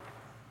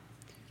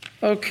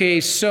Okay,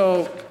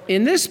 so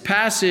in this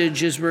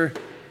passage, as we're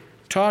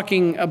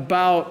talking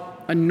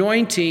about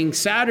anointing,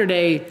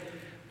 Saturday,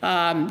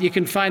 you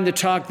can find the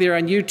talk there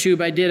on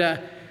YouTube. I did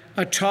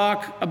a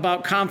talk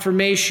about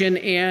confirmation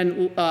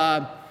and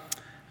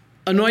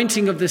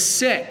anointing of the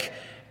sick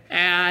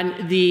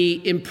and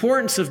the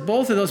importance of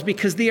both of those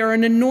because they are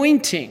an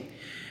anointing.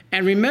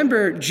 And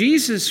remember,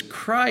 Jesus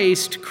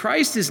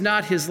Christ is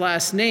not his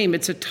last name.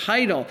 It's a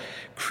title,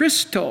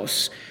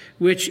 Christos,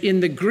 which in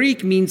the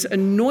Greek means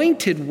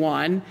anointed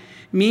one,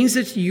 means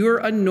that you're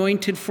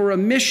anointed for a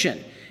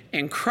mission.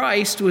 And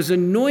Christ was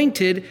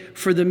anointed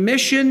for the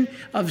mission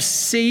of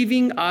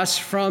saving us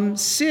from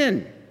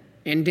sin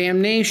and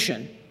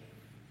damnation.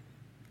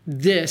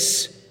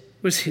 This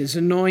was his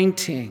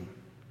anointing.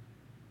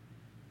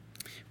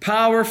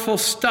 Powerful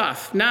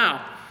stuff.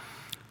 Now,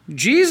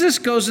 Jesus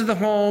goes to the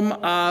home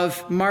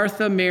of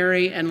Martha,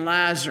 Mary, and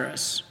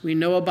Lazarus. We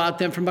know about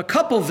them from a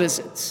couple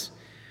visits.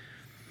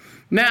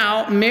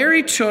 Now,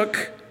 Mary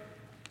took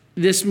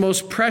this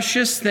most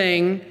precious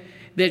thing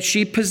that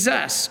she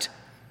possessed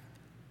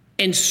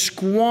and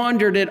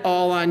squandered it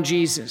all on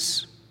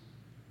Jesus.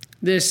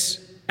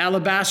 This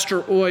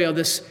alabaster oil,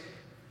 this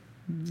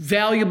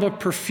valuable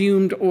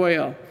perfumed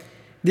oil.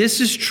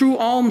 This is true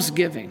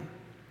almsgiving.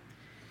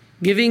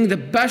 Giving the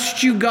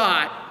best you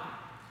got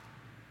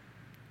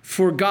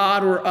for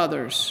God or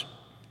others.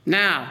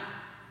 Now,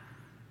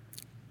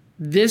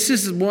 this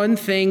is one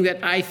thing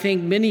that I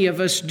think many of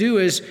us do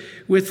is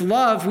with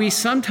love, we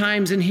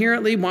sometimes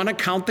inherently want to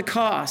count the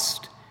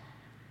cost.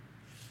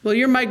 Well,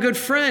 you're my good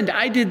friend.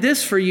 I did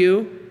this for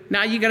you.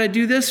 Now you got to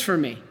do this for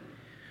me.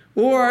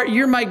 Or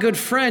you're my good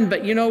friend,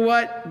 but you know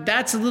what?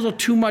 That's a little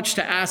too much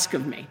to ask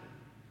of me.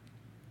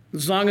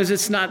 As long as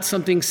it's not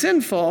something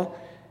sinful,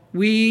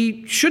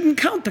 we shouldn't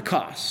count the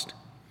cost.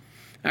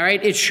 All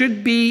right? It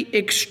should be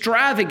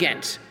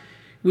extravagant.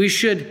 We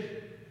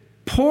should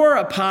pour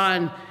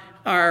upon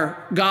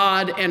our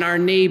God and our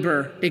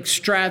neighbor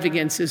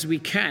extravagance as we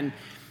can.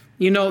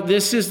 You know,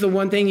 this is the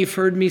one thing you've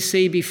heard me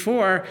say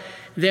before,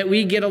 that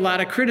we get a lot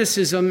of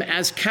criticism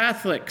as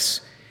Catholics.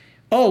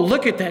 Oh,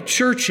 look at that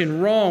church in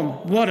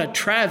Rome. What a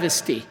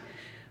travesty.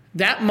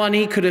 That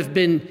money could have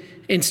been,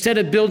 instead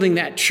of building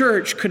that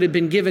church, could have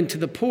been given to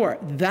the poor.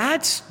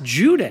 That's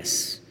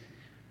Judas.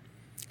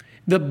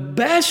 The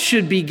best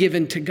should be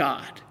given to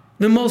God.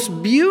 The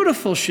most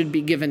beautiful should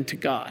be given to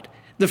God.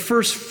 The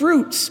first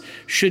fruits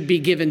should be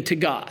given to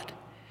God.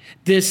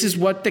 This is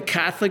what the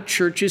Catholic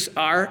churches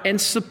are and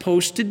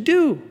supposed to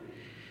do.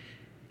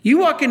 You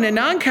walk into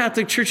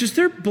non-Catholic churches,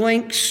 they're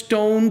blank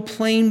stone,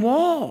 plain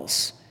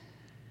walls.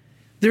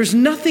 There's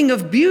nothing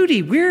of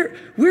beauty.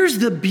 Where's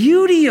the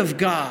beauty of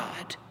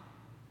God?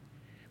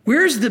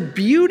 Where's the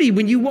beauty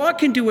when you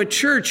walk into a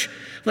church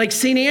like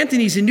St.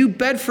 Anthony's in New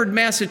Bedford,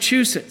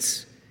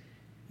 Massachusetts?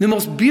 The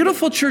most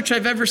beautiful church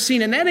I've ever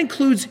seen, and that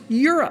includes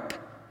Europe.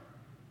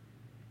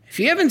 If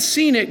you haven't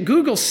seen it,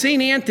 Google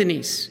St.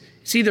 Anthony's.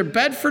 It's either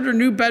Bedford or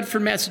New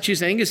Bedford,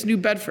 Massachusetts. I think it's New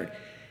Bedford.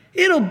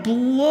 It'll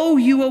blow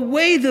you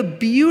away, the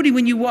beauty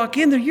when you walk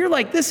in there. You're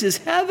like, this is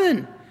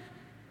heaven.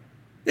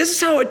 This is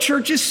how a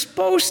church is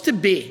supposed to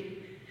be.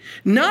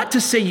 Not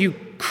to say, you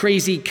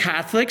crazy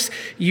Catholics,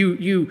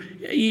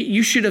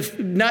 you should have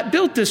not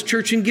built this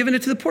church and given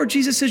it to the poor.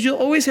 Jesus says you'll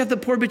always have the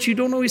poor, but you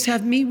don't always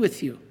have me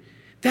with you.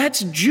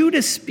 That's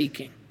Judas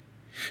speaking.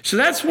 So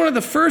that's one of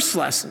the first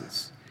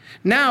lessons.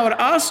 Now, it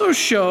also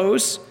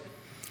shows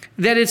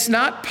that it's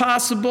not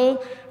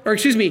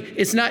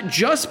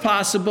just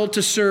possible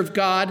to serve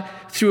God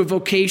through a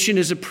vocation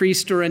as a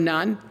priest or a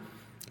nun,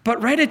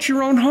 but right at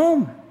your own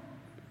home.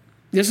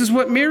 This is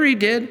what Mary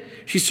did.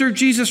 She served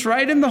Jesus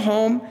right in the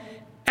home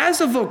as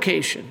a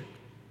vocation.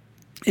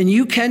 And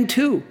you can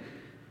too.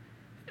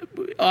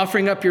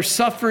 Offering up your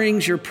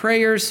sufferings, your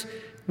prayers,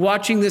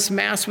 watching this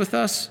Mass with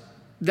us,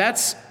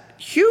 that's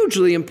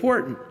hugely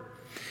important.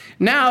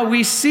 Now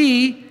we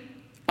see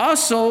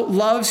also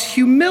love's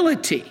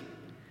humility.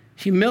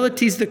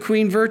 Humility is the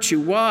queen virtue.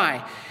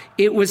 Why?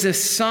 It was a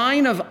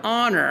sign of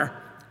honor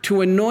to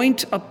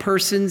anoint a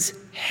person's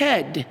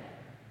head.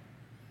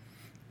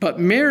 But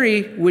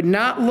Mary would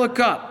not look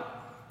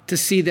up to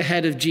see the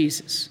head of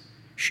Jesus.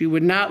 She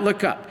would not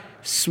look up.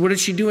 So what did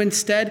she do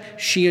instead?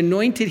 She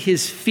anointed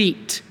his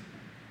feet.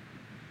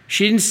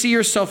 She didn't see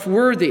herself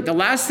worthy. The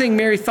last thing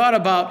Mary thought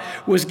about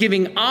was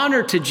giving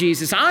honor to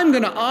Jesus. I'm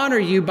going to honor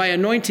you by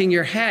anointing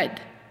your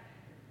head.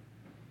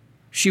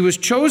 She was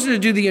chosen to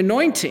do the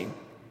anointing,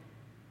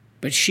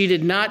 but she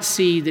did not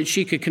see that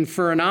she could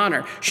confer an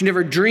honor. She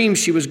never dreamed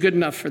she was good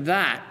enough for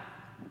that.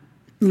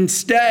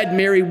 Instead,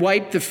 Mary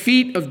wiped the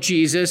feet of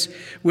Jesus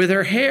with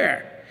her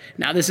hair.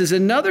 Now, this is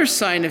another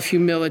sign of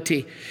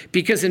humility,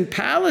 because in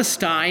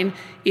Palestine,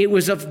 it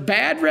was of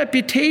bad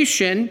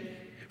reputation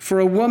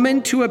for a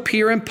woman to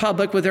appear in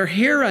public with her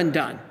hair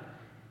undone.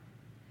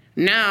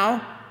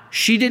 Now,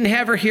 she didn't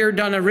have her hair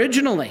done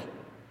originally.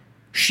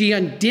 She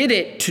undid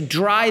it to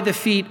dry the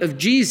feet of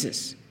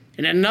Jesus.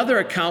 In another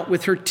account,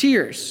 with her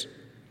tears.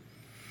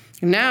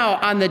 Now,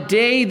 on the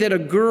day that a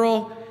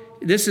girl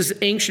this is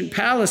ancient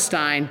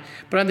Palestine,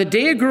 but on the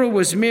day a girl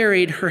was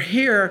married, her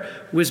hair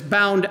was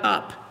bound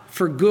up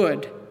for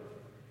good.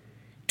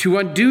 To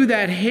undo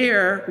that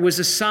hair was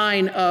a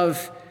sign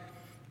of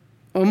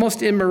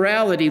almost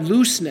immorality,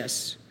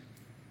 looseness.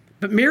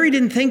 But Mary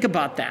didn't think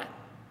about that.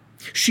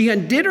 She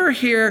undid her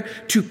hair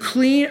to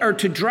clean or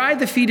to dry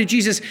the feet of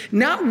Jesus,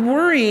 not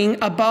worrying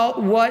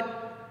about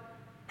what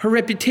her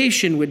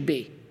reputation would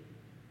be.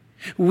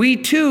 We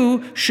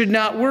too should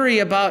not worry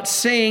about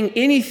saying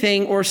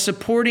anything or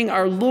supporting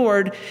our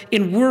Lord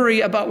in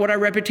worry about what our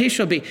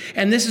reputation will be.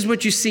 And this is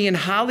what you see in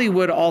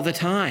Hollywood all the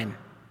time.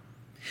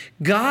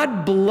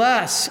 God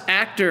bless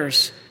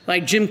actors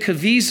like Jim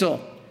Caviezel,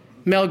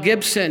 Mel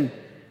Gibson,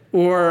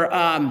 or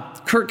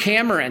Kirk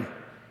Cameron,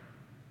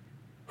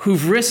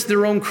 who've risked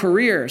their own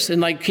careers.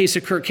 In the case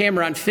of Kirk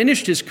Cameron,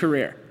 finished his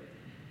career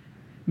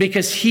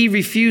because he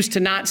refused to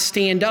not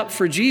stand up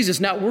for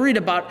Jesus, not worried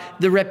about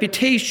the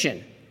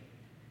reputation.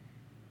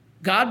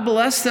 God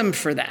bless them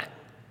for that.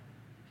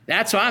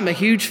 That's why I'm a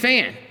huge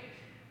fan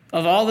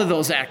of all of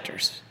those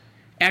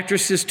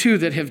actresses too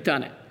that have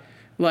done it,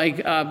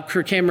 like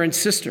Kirk Cameron's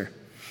sister.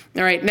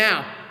 All right,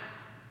 now,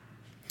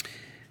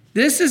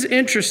 this is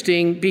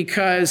interesting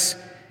because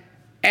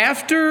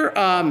after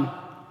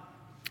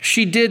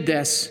she did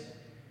this,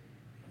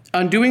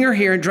 undoing her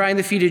hair and drying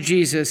the feet of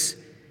Jesus,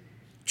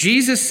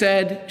 Jesus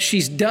said,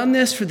 she's done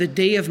this for the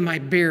day of my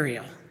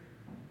burial.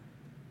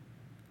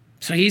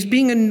 So he's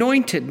being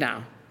anointed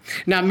now.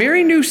 Now,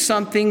 Mary knew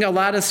something a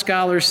lot of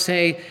scholars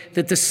say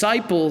that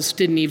disciples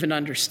didn't even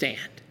understand.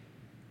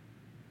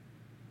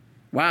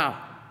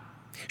 Wow.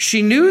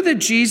 She knew that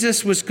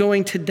Jesus was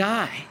going to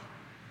die.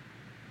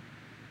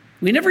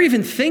 We never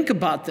even think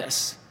about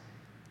this.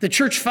 The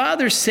church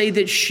fathers say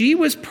that she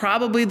was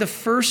probably the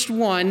first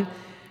one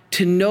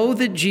to know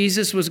that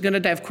Jesus was going to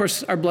die. Of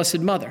course, our Blessed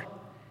Mother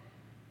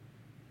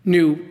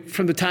knew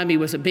from the time he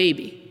was a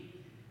baby.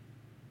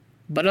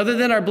 But other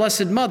than our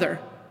Blessed Mother,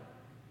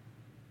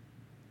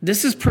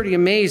 this is pretty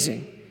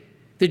amazing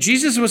that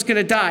Jesus was going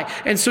to die.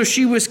 And so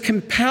she was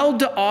compelled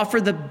to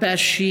offer the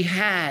best she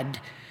had.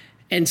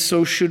 And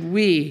so should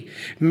we.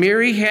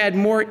 Mary had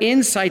more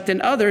insight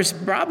than others,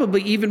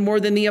 probably even more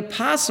than the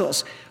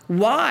apostles.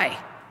 Why?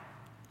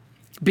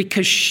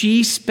 Because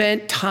she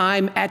spent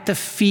time at the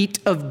feet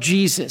of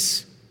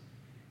Jesus.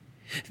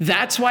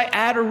 That's why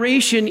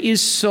adoration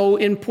is so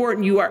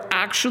important. You are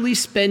actually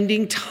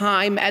spending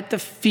time at the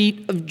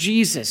feet of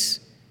Jesus.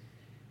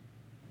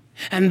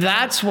 And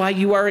that's why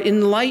you are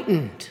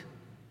enlightened.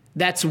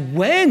 That's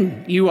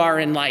when you are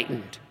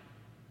enlightened.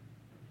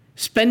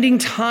 Spending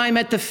time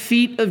at the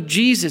feet of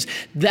Jesus.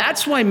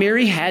 That's why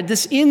Mary had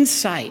this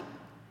insight.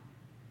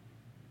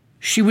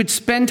 She would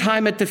spend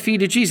time at the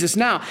feet of Jesus.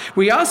 Now,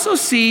 we also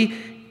see,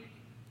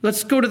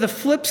 let's go to the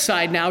flip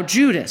side now,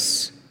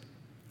 Judas.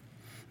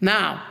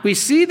 Now, we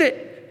see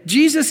that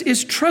Jesus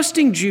is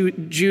trusting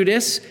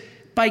Judas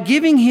by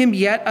giving him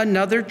yet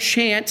another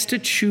chance to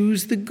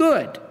choose the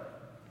good.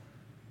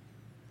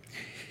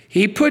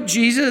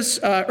 Jesus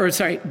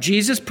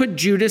put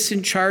Judas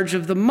in charge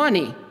of the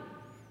money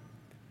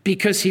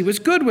because he was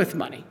good with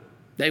money.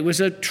 He was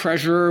a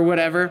treasurer or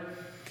whatever.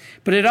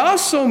 But it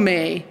also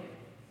may,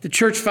 the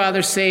church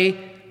fathers say,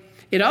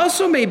 it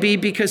also may be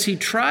because he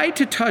tried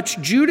to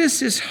touch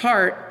Judas's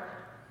heart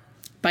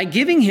by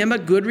giving him a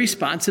good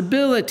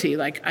responsibility,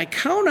 like, I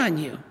count on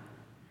you.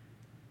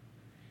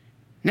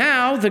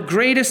 Now, the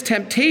greatest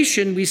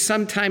temptation we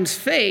sometimes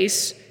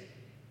face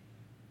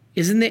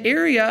is in the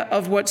area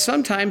of what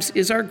sometimes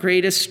is our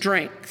greatest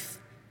strength.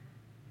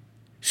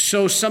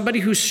 So somebody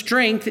whose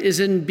strength is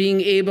in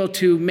being able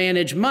to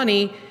manage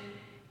money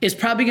is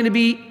probably going to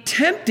be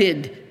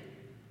tempted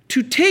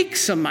to take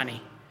some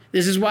money.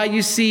 This is why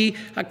you see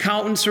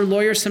accountants or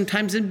lawyers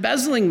sometimes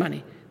embezzling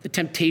money. The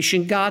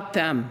temptation got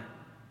them.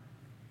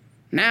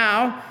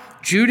 Now,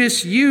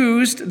 Judas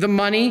used the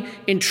money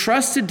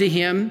entrusted to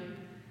him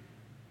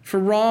for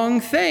wrong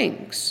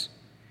things.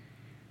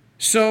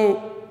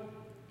 So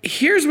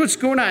here's what's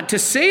going on. To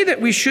say that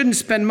we shouldn't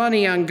spend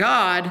money on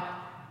God,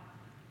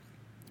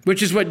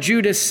 which is what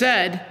Judas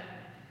said,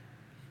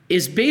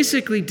 is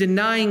basically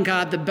denying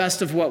God the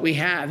best of what we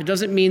have. It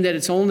doesn't mean that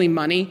it's only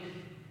money,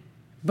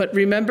 but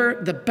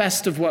remember the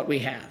best of what we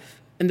have.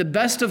 And the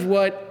best of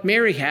what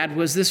Mary had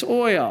was this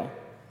oil.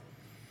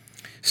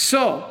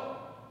 So,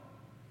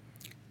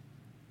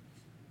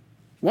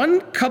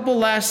 one couple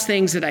last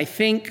things that I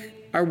think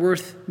are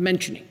worth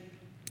mentioning.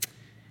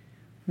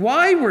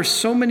 Why were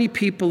so many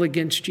people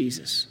against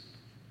Jesus?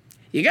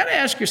 You got to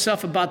ask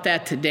yourself about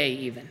that today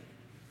even.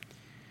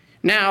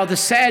 Now, the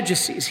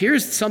Sadducees,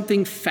 here's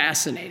something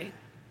fascinating.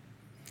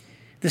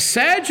 The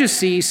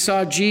Sadducees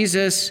saw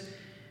Jesus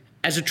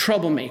as a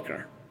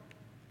troublemaker.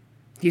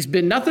 He's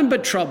been nothing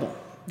but trouble,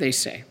 they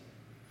say,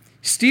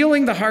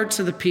 stealing the hearts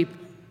of the people.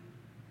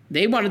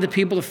 They wanted the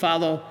people to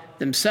follow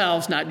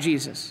themselves, not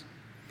Jesus.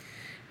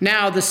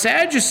 Now, the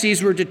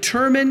Sadducees were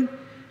determined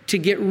to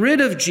get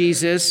rid of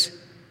Jesus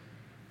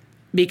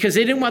because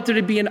they didn't want there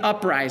to be an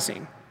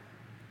uprising.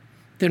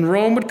 Then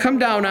Rome would come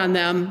down on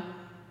them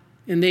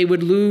and they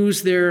would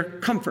lose their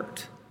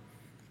comfort.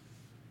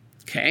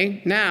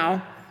 Okay,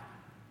 now,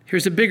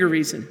 here's a bigger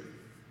reason.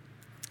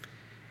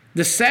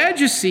 The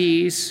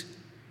Sadducees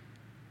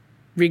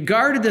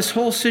regarded this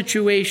whole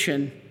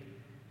situation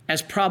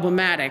as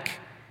problematic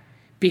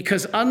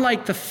because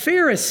unlike the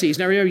Pharisees,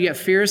 now remember you have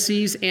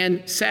Pharisees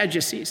and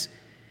Sadducees.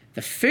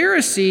 The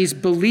Pharisees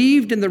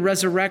believed in the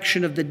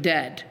resurrection of the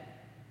dead.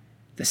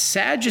 The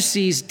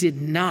Sadducees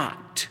did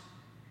not.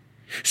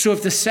 So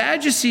if the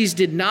Sadducees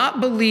did not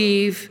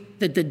believe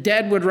that the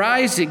dead would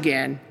rise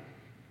again,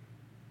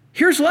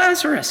 here's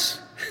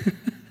Lazarus.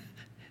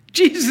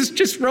 Jesus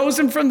just rose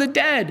him from the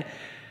dead.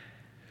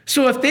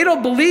 So if they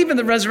don't believe in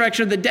the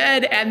resurrection of the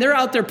dead and they're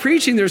out there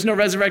preaching there's no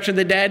resurrection of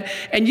the dead,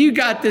 and you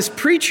got this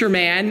preacher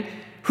man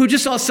who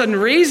just all of a sudden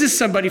raises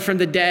somebody from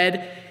the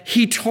dead,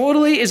 he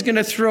totally is going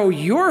to throw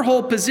your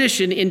whole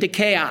position into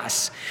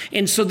chaos.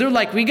 And so they're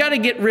like, we got to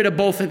get rid of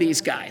both of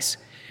these guys.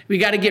 We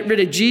got to get rid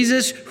of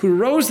Jesus, who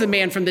rose the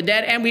man from the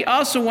dead, and we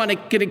also want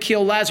to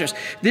kill Lazarus.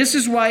 This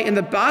is why in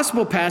the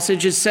gospel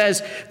passage it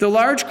says, the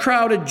large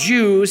crowd of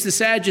Jews, the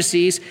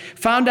Sadducees,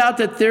 found out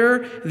that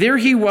there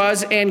he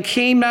was and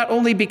came not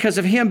only because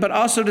of him, but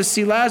also to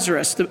see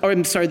Lazarus.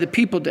 The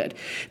people did.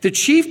 The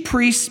chief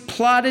priests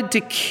plotted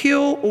to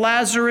kill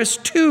Lazarus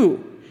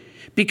too,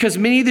 because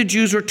many of the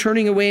Jews were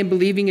turning away and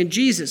believing in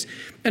Jesus.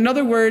 In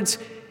other words,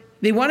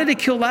 they wanted to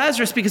kill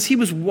Lazarus because he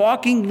was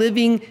walking,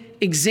 living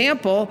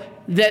example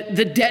that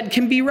the dead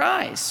can be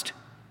raised.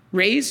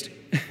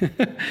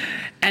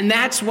 And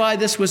that's why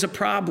this was a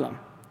problem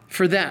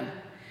for them.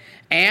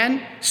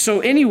 And so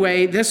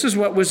anyway, this is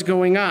what was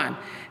going on.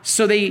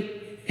 So they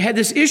had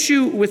this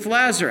issue with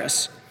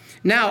Lazarus.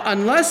 Now,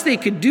 unless they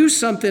could do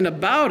something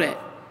about it,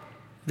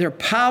 their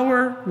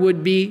power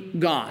would be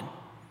gone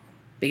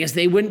because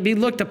they wouldn't be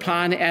looked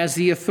upon as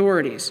the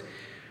authorities.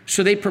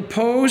 So they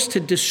proposed to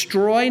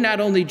destroy not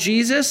only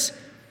Jesus,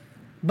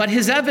 but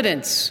his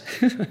evidence,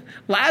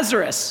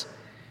 Lazarus.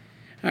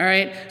 All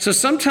right, so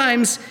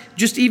sometimes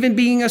just even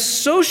being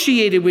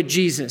associated with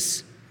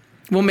Jesus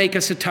will make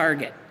us a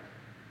target.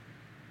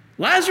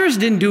 Lazarus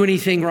didn't do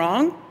anything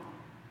wrong.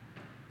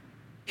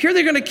 Here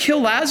they're going to kill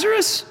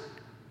Lazarus?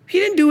 He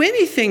didn't do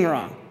anything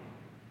wrong.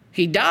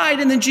 He died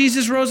and then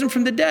Jesus rose him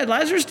from the dead.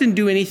 Lazarus didn't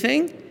do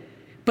anything.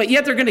 But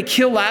yet they're going to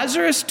kill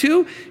Lazarus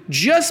too?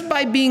 Just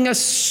by being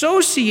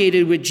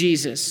associated with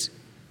Jesus,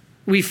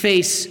 we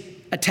face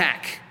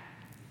attack.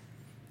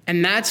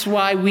 And that's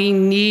why we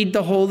need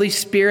the Holy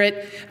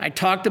Spirit. I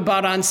talked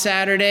about on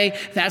Saturday.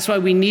 That's why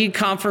we need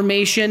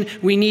confirmation.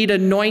 We need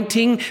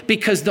anointing,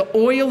 because the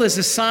oil is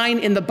a sign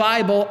in the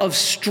Bible of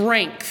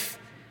strength.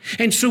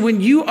 And so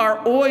when you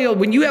are oil,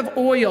 when you have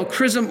oil,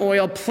 chrism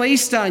oil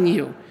placed on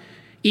you,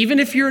 even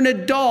if you're an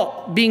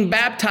adult being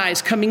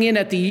baptized, coming in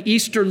at the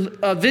Easter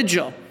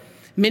vigil,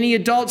 many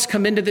adults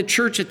come into the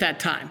church at that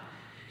time.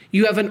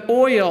 You have an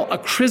oil, a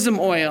chrism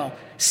oil,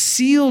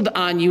 sealed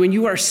on you, and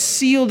you are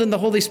sealed in the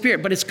Holy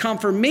Spirit. But it's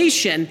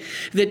confirmation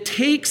that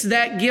takes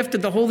that gift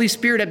of the Holy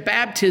Spirit at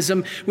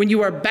baptism. When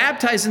you are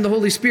baptized in the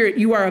Holy Spirit,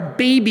 you are a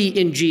baby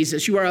in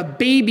Jesus. You are a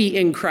baby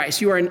in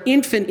Christ. You are an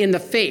infant in the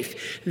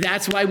faith.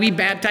 That's why we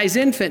baptize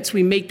infants.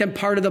 We make them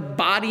part of the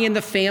body and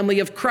the family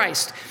of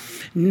Christ.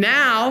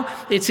 Now,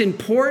 it's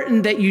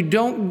important that you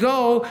don't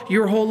go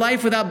your whole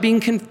life without being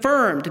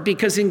confirmed,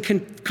 because in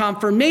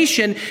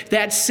confirmation,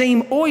 that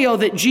same oil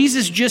that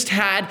Jesus just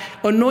had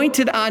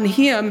anointed on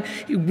him,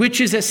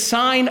 which is a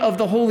sign of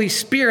the Holy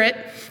Spirit,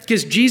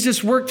 because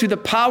Jesus worked through the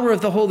power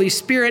of the Holy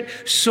Spirit,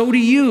 so do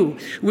you.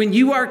 When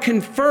you are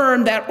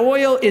confirmed, that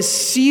oil is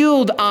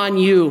sealed on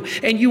you,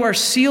 and you are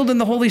sealed in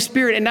the Holy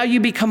Spirit, and now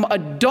you become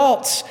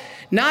adults.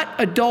 Not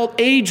adult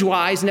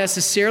age-wise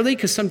necessarily,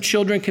 because some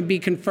children can be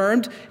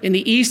confirmed. In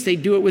the East, they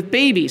do it with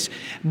babies.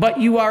 But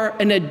you are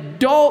an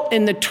adult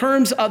in the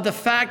terms of the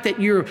fact that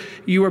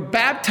you were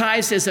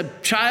baptized as a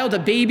child, a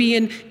baby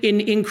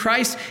in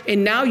Christ,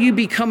 and now you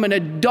become an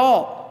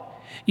adult.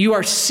 You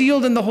are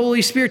sealed in the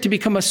Holy Spirit to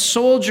become a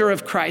soldier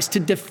of Christ, to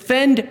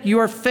defend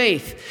your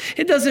faith.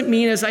 It doesn't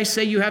mean, as I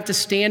say, you have to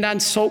stand on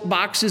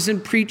soapboxes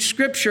and preach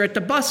scripture at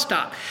the bus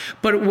stop.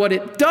 But what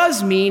it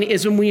does mean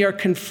is when we are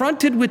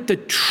confronted with the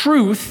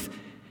truth,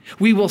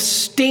 we will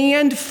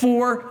stand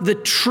for the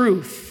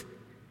truth.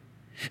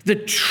 The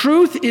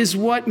truth is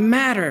what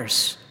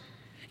matters.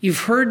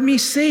 You've heard me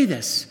say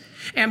this.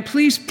 And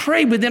please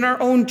pray within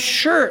our own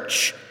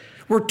church.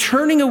 We're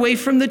turning away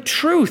from the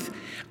truth.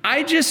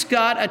 I just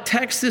got a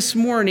text this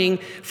morning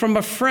from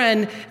a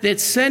friend that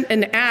sent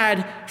an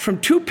ad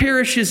from 2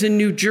 parishes in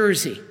New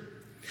Jersey.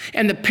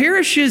 And the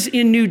parishes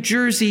in New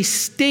Jersey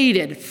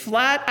stated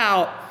flat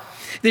out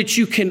that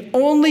you can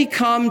only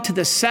come to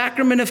the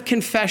sacrament of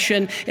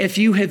confession if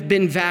you have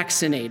been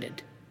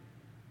vaccinated.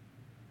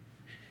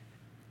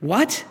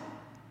 What?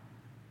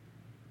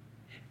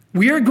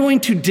 We are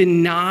going to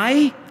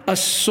deny a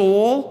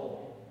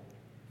soul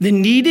the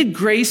needed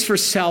grace for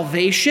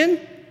salvation?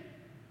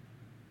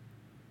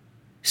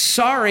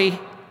 Sorry,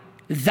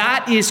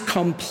 that is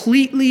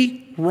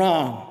completely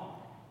wrong.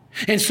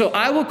 And so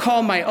I will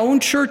call my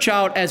own church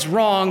out as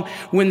wrong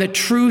when the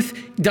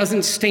truth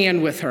doesn't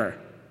stand with her.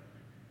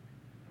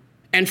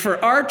 And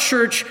for our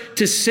church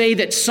to say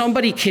that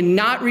somebody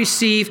cannot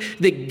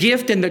receive the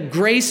gift and the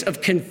grace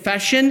of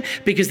confession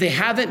because they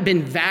haven't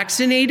been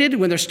vaccinated,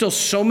 when there's still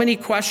so many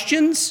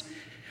questions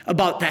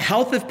about the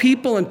health of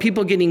people and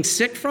people getting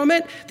sick from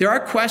it, there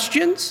are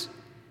questions.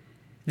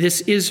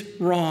 This is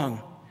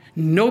wrong.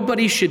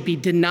 Nobody should be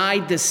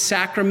denied the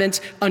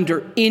sacraments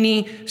under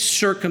any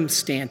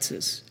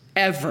circumstances,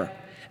 ever.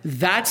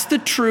 That's the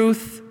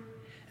truth.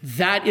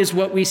 That is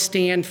what we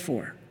stand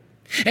for.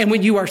 And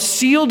when you are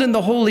sealed in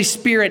the Holy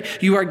Spirit,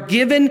 you are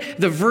given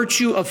the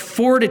virtue of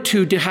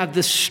fortitude to have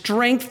the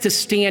strength to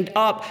stand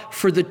up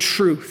for the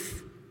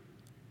truth.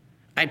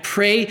 I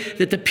pray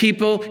that the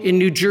people in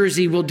New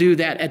Jersey will do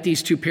that at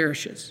these two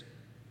parishes.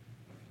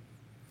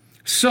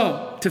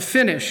 So, to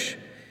finish,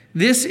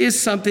 this is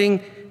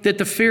something that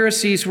the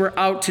Pharisees were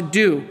out to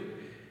do,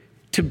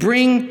 to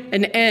bring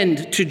an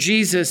end to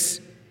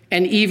Jesus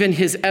and even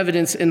his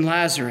evidence in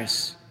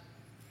Lazarus.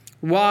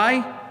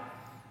 Why?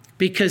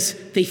 Because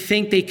they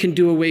think they can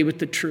do away with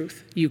the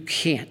truth. You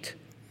can't.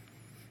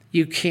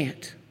 You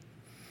can't.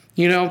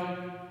 You know,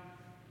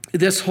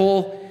 this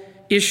whole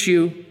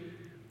issue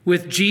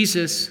with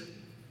Jesus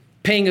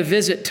paying a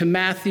visit to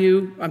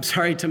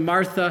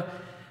Martha,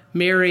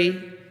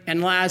 Mary,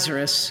 and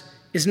Lazarus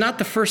is not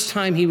the first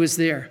time he was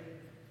there.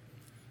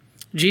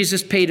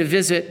 Jesus paid a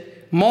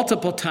visit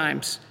multiple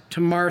times to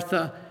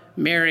Martha,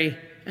 Mary,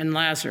 and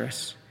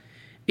Lazarus.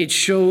 It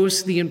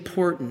shows the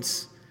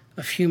importance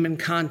of human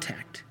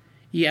contact.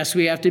 Yes,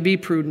 we have to be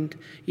prudent.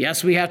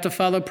 Yes, we have to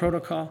follow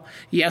protocol.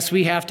 Yes,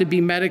 we have to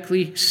be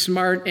medically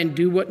smart and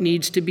do what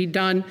needs to be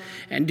done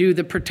and do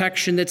the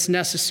protection that's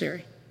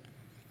necessary.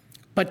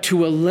 But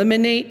to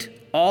eliminate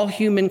all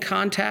human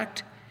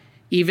contact,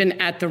 even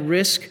at the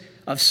risk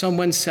of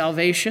someone's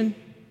salvation,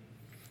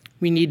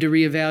 we need to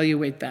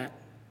reevaluate that.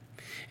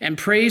 And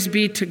praise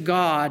be to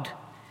God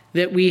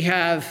that we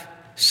have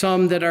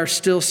some that are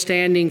still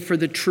standing for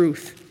the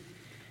truth.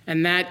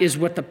 And that is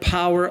what the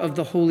power of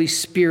the Holy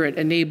Spirit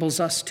enables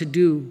us to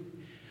do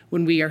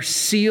when we are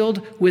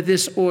sealed with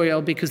this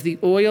oil, because the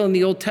oil in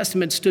the Old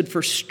Testament stood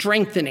for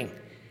strengthening.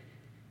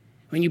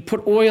 When you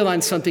put oil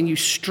on something, you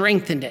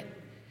strengthened it.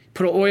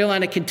 Put oil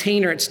on a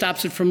container, it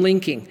stops it from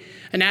leaking.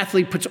 An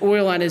athlete puts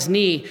oil on his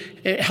knee,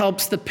 it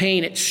helps the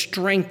pain, it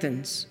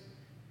strengthens.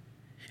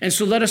 And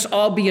so let us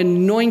all be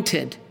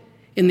anointed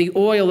in the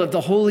oil of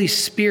the Holy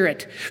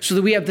Spirit so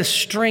that we have the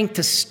strength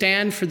to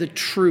stand for the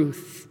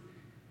truth,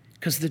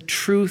 because the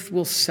truth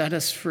will set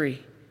us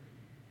free.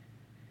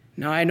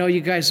 Now, I know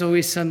you guys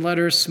always send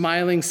letters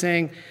smiling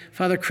saying,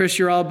 Father Chris,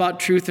 you're all about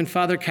truth, and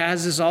Father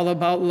Kaz is all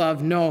about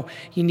love. No,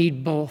 you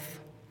need both.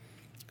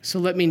 So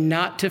let me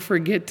not to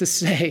forget to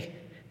say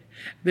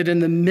that in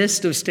the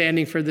midst of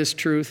standing for this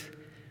truth,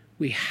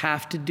 we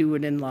have to do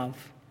it in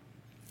love.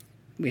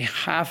 We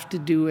have to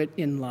do it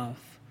in love.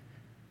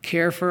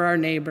 Care for our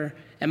neighbor.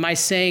 Am I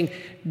saying,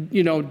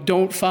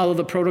 don't follow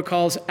the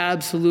protocols?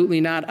 Absolutely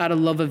not. Out of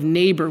love of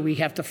neighbor, we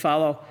have to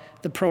follow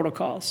the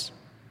protocols.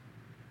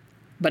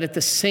 But at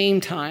the same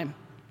time,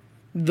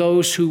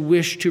 those who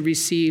wish to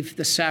receive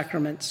the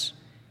sacraments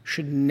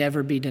should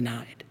never be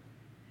denied.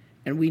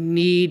 And we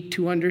need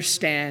to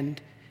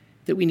understand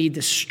that we need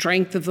the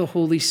strength of the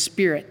Holy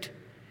Spirit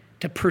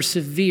to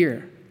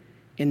persevere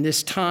in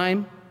this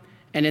time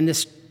and in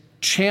this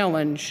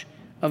challenge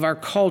of our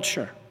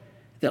culture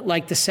that,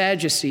 like the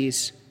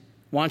Sadducees,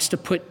 wants to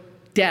put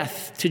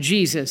death to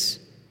Jesus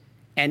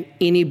and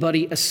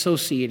anybody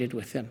associated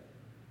with him.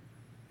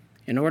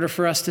 In order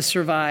for us to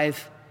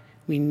survive,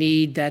 we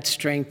need that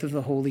strength of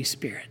the Holy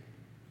Spirit.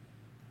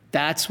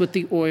 That's what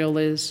the oil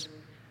is.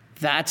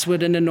 That's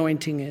what an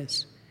anointing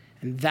is.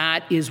 And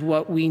that is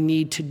what we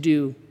need to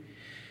do.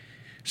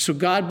 So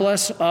God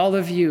bless all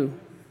of you.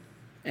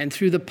 And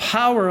through the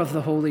power of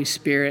the Holy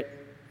Spirit,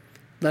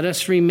 let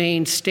us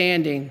remain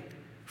standing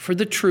for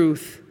the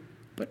truth,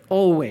 but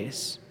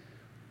always,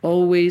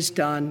 always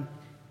done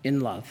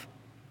in love.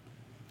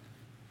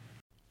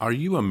 Are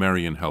you a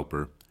Marian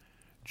helper?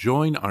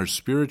 Join our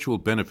Spiritual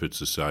Benefit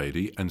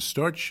Society and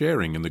start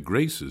sharing in the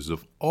graces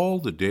of all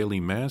the daily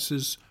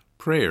masses,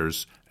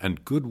 prayers,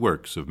 and good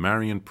works of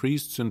Marian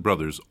priests and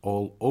brothers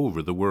all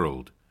over the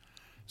world.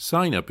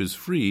 Sign up is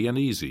free and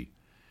easy.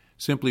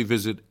 Simply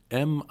visit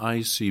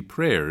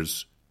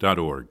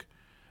micprayers.org.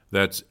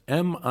 That's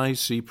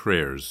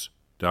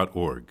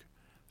micprayers.org.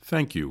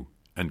 Thank you,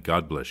 and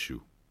God bless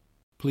you.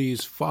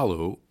 Please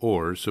follow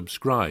or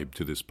subscribe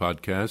to this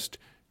podcast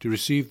to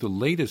receive the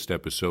latest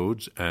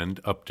episodes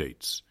and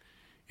updates.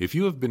 If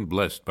you have been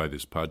blessed by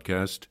this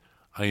podcast,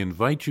 I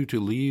invite you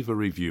to leave a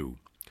review.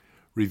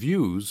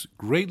 Reviews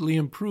greatly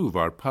improve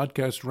our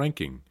podcast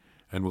ranking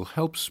and will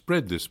help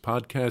spread this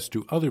podcast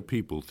to other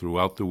people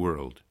throughout the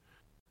world.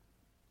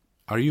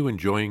 Are you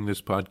enjoying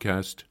this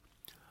podcast?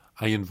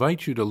 I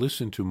invite you to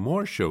listen to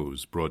more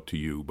shows brought to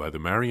you by the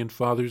Marian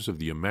Fathers of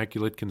the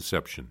Immaculate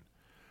Conception.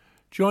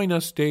 Join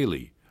us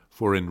daily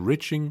for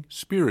enriching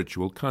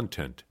spiritual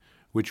content,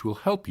 which will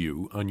help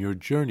you on your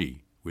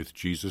journey with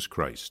Jesus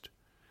Christ.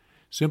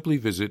 Simply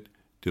visit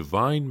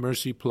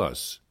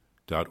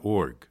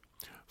DivineMercyPlus.org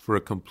for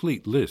a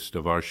complete list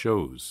of our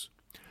shows.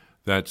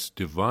 That's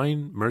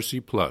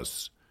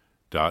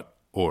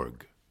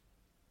DivineMercyPlus.org.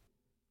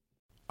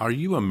 Are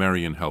you a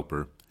Marian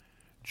helper?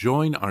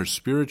 Join our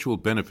Spiritual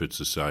Benefit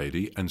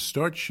Society and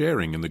start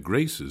sharing in the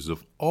graces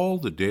of all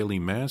the daily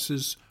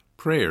masses,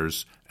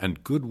 prayers,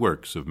 and good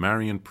works of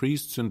Marian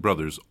priests and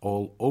brothers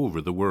all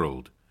over the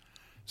world.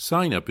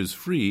 Sign up is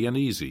free and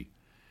easy.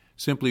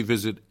 Simply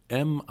visit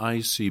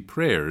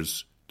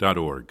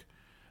micprayers.org.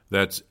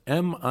 That's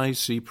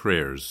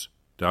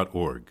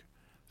micprayers.org.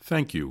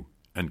 Thank you,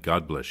 and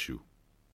God bless you.